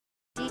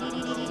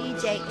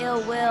DJ Ill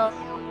Will.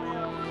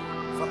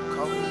 Fuck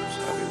codes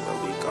everywhere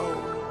we go.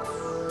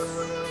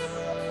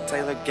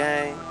 Taylor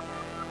Gang,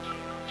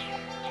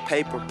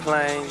 Paper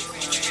Planes,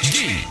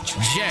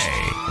 DJ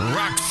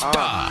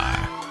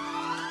Rockstar.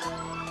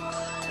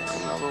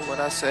 Remember what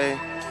I say?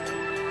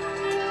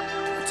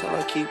 Tell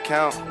her keep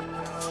count.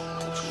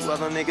 You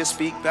other niggas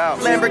speak bout.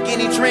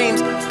 Lamborghini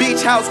dreams,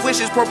 beach house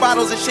wishes, pour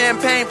bottles of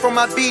champagne from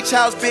my beach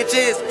house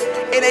bitches.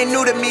 It ain't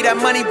new to me, that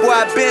money boy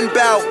I been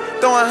bout.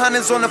 Throwing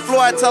hundreds on the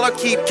floor, I tell her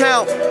keep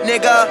count.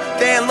 Nigga,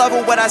 they in love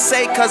with what I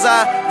say, cause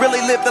I really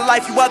live the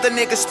life you other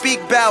niggas speak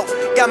bout.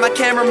 Got my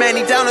cameraman,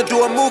 he down to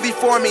do a movie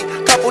for me.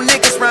 Couple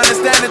niggas round us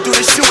down to do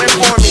the shooting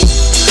for me.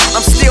 I'm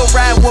still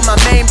riding with my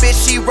main bitch,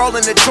 she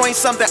rolling the joint,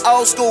 something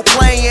old school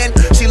playing.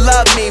 She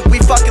love me,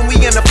 we fucking, we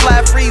in the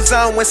flat free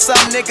zone. When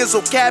some niggas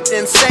will cap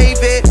and save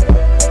it,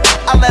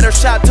 I let her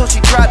shop till she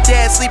drop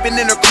dead. Sleeping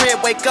in her crib,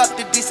 wake up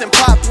to decent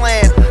pop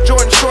plan.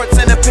 Jordan shorts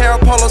and a pair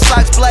of polo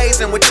socks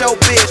blazing with your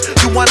bitch.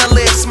 You wanna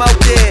live, smoke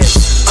this.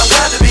 I'm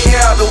glad to be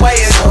here, I've been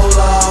waiting so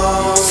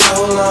long,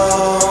 so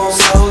long,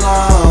 so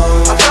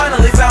long. I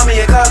finally found me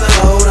a color.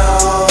 Float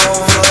on,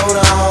 float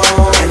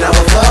on, and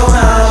I'ma float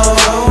on,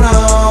 float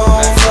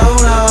on,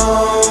 float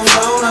on,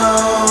 float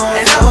on,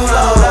 and I'ma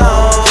float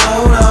on,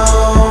 float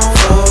on,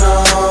 float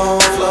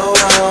on, float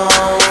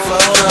on,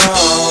 float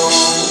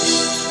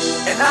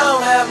on. And I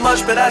don't have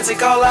much, but I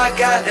take all I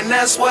got, and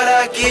that's what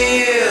I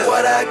give.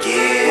 What I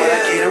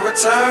get in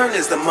return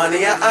is the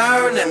money I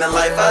earn and the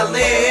life I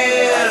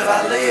live.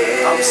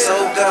 I'm so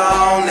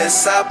gone,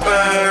 this I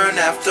burn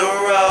after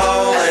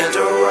roll and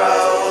float on,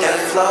 and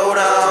float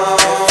on.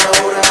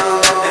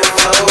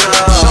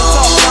 Don't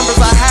talk numbers,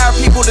 I hire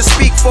people to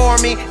speak for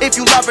me. If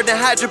you love her, then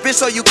hide your bitch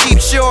so you keep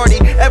shorty.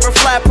 Ever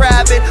fly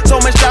private, so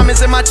much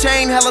diamonds in my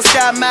chain, hella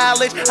sky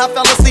mileage. I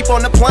fell asleep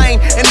on the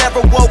plane and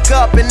never woke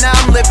up, and now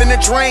I'm living a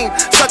dream.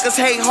 Suckers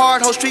hate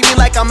hard, hoes treat me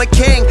like I'm a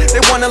king. They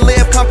wanna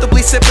live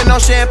comfortably sipping on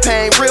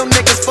champagne. Real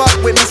niggas fuck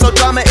with me, so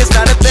drama is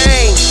not a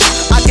thing.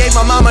 I gave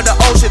my mama the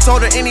ocean,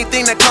 told her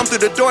anything that come through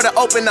the door to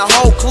open the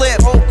whole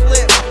clip.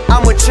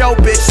 I'm with your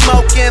bitch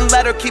smoking,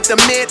 let her keep the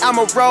mid,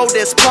 I'ma roll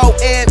this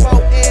potent.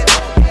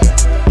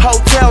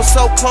 Hotel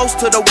so close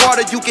to the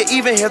water, you can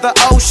even hear the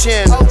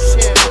ocean.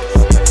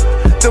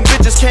 Them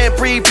bitches can't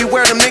breathe,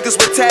 beware them niggas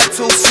with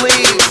tattoo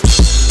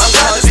sleeves. I'm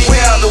glad to be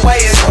here, the way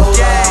it's so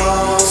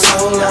long,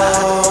 so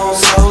long,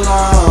 so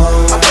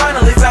long. I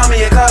finally found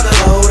me a color.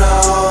 Float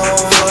on,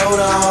 float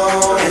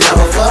on, and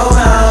I'ma float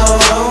on,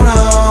 float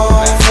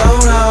on,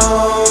 float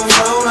on,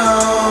 float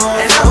on,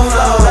 and I'ma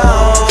float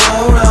on,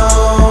 float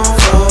on,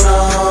 float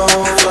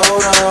on,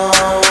 float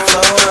on,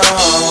 float on.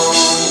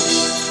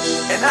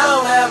 And I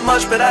don't have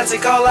much, but I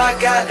take all I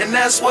got, and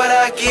that's what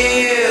I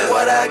give.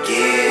 What I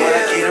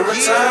get in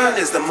return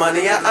is the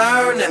money I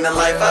earn and the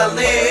life I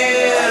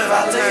live.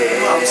 I'm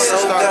so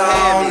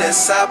gone,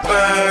 this I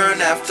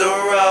burn after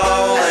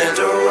roll and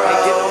float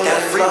on,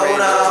 and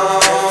float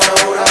on.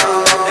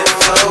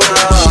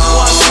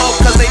 One smoke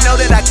cause they know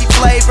that I keep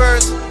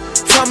flavors.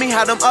 Tell me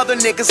how them other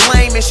niggas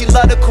lame, and she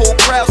love the cool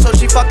crowd, so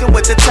she fucking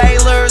with the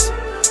Taylors.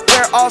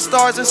 Wear all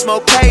stars and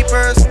smoke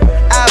papers.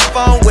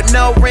 iPhone with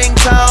no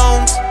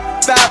ringtones.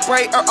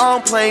 Vibrate or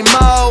on plane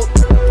mode.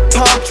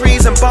 Palm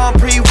trees and bomb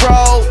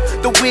pre-roll.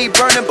 The weed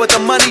burning but the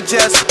money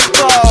just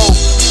flow.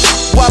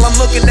 While I'm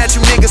looking at you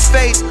niggas'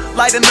 face,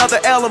 light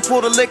another L and pull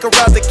the liquor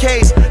out the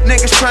case.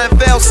 Niggas try and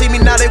fail, see me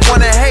now they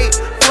wanna hate.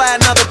 Fly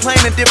another plane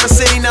in different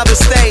city, another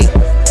state.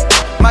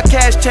 My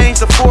cash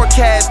changed the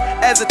forecast.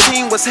 As a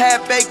teen was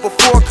half-baked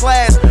before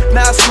class.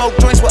 Now I smoke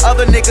joints with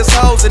other niggas'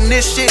 hoes, and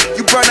this shit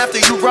you burn after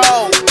you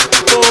roll.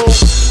 Ooh.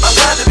 I'm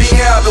glad to be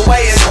here, I've been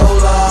waiting so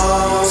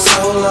long,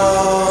 so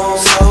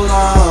long, so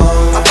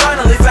long. I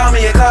finally found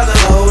me a color.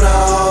 Float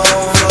on,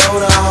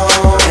 float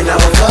on, and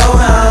I'ma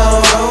float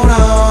on, float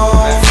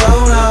on,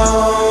 float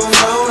on,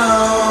 float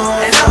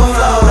on, and I'ma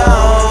float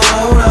on,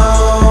 float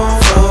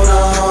on, float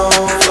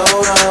on,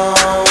 float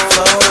on,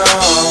 float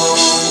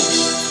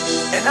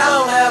on. And I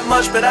don't have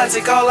much, but I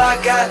take all I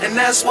got, and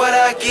that's what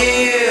I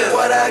give.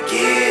 What I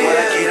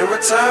get in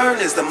return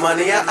is the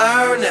money I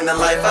earn and the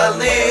life I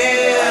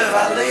live.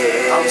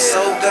 I'm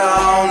so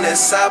gone,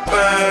 this I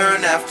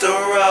burn after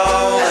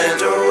roll and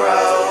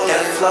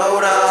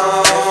float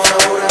on,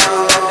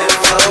 and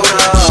float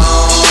on.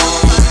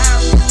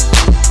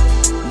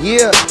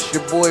 Yeah, it's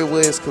your boy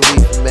Wiz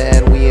Khalifa,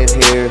 man. We in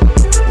here.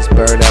 It's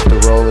Burn After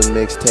Rolling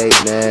mixtape,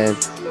 man.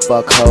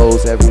 Fuck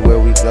hoes everywhere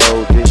we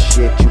go. This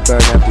shit you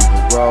burn after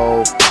you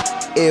roll.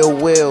 Ill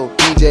Will,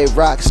 DJ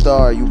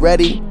Rockstar. You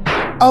ready?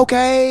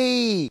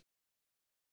 Okay.